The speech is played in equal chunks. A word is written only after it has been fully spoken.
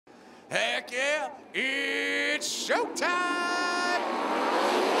Heck yeah, it's showtime!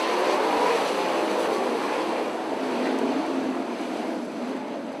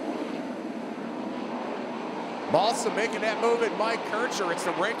 Balsam making that move at Mike Kircher. It's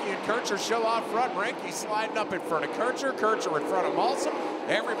the Renke and Kircher show out front. Renke sliding up in front of Kircher. Kircher in front of Balsam.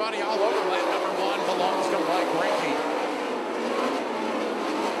 Everybody all over. Lap number 1 belongs to Mike Renke.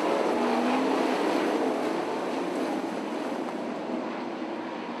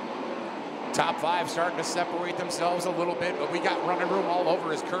 Top 5 starting to separate themselves a little bit, but we got running room all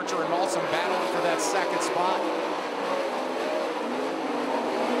over as Kircher and Balsam battling for that second spot.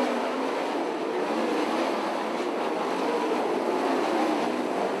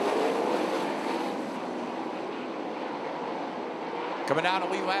 Coming down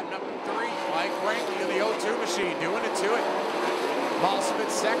to lead lap number 3, Mike Renke in the O2 machine, doing it to it. Balsam in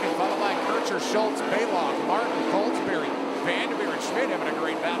second, followed by Kircher, Schultz, Baylog, Martin, Coltsberry, Vanderveer, and Schmidt having a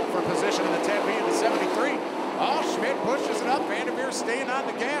great battle for position in the 10B and the 73. Oh, Schmidt pushes it up. Vanderveer staying on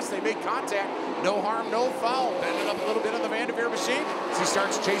the gas. They make contact. No harm, no foul. Bending up a little bit on the Vanderveer machine as he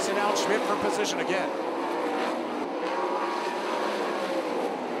starts chasing down Schmidt for position again.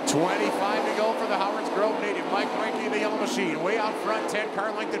 25 to go for the Howard's Grove native. Mike Renke in the yellow machine. Way out front,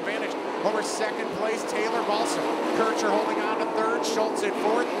 10-car length advantage over second place, Taylor Balsam. Kircher holding on to third, Schultz in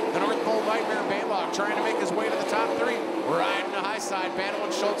fourth. The North Pole Nightmare Baylog trying to make his way to the top 3. Riding the high side,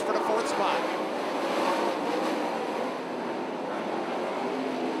 battling Schultz for the 4th spot.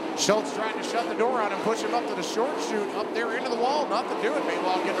 Schultz trying to shut the door on him, push him up to the short chute, up there into the wall. Nothing doing.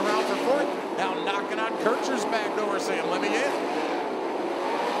 Baylog getting around for 4th. Now knocking on Kircher's back door saying, let me in.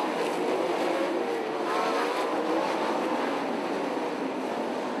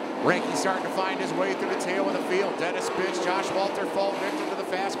 Renke starting to find his way through the tail of the field. Dennis Bitch, Josh Walter fall victim to the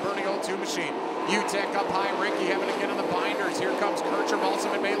fast-burning O2 machine. UTEC up high, Renke having to get on the binders. Here comes Kircher,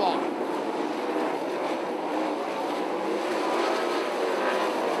 Balsam, and Baylog.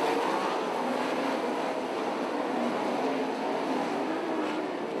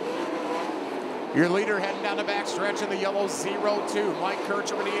 Your leader heading down the back stretch in the yellow 0-2. Mike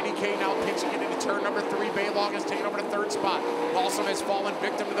Kircher in the 80K now pitching it into turn number 3. Baylog has taken over the 3rd spot. Balsam has fallen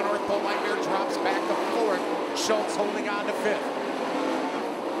victim to the North Pole Nightmare, drops back to 4th. Schultz holding on to 5th.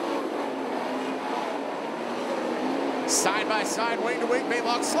 Side by side, wing to wing,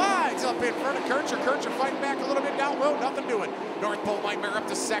 Baylog slides up in front of Kircher. Kircher fighting back a little bit down low, nothing doing. North Pole Nightmare up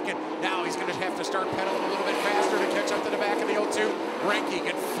to 2nd. Now he's going to have to start pedaling a little bit faster to catch up to the back of the O2. Renke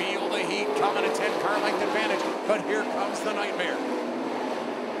can feel the heat coming, a 10-car length advantage, but here comes the Nightmare.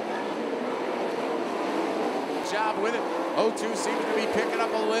 Job with it. O2 seems to be picking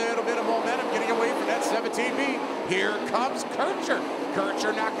up a little bit of momentum, getting away from that 17B. Here comes Kircher.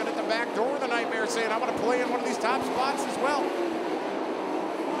 Kircher knocking at the back door of the Nightmare, saying, I'm going to play in one of these top spots as well.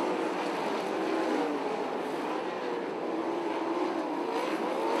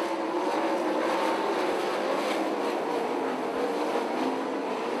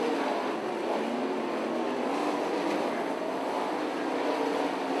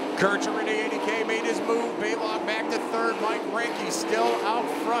 Kircher in the 80K made his move. Baylog back to 3rd. Mike Renke still out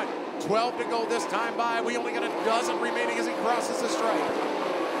front. 12 to go this time by. We only got a dozen remaining as he crosses the stripe.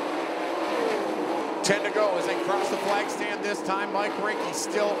 10 to go as they cross the flag stand this time. Mike Renke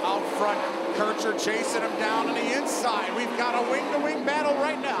still out front. Kircher chasing him down on the inside. We've got a wing-to-wing battle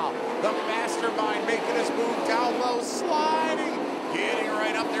right now. The mastermind making his move down low, sliding. Getting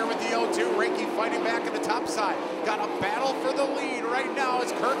right up there with the O2. Renke fighting back at the top side. Got a battle for the lead right now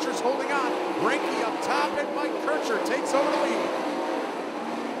as Kircher's holding on. Renke up top and Mike Kircher takes over the lead.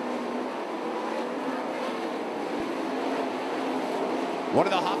 One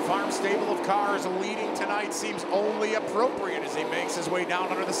of the Hop Farm stable of cars leading tonight seems only appropriate as he makes his way down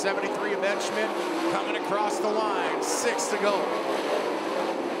under the 73 of Ben Schmidt. Coming across the line. 6 to go.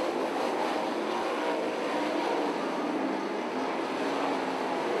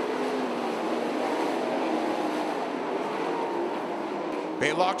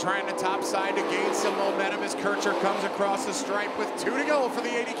 Baylog trying to top side to gain some momentum as Kircher comes across the stripe with 2 to go for the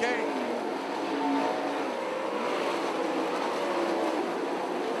 80K.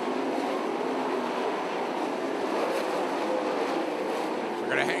 We're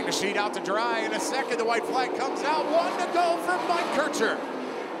going to hang the sheet out to dry in a second. The white flag comes out. 1 to go for Mike Kircher.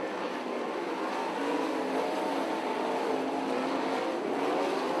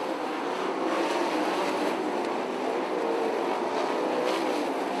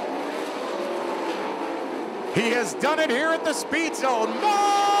 He has done it here at the Speed Zone.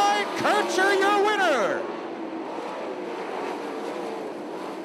 Mike Kircher, your winner.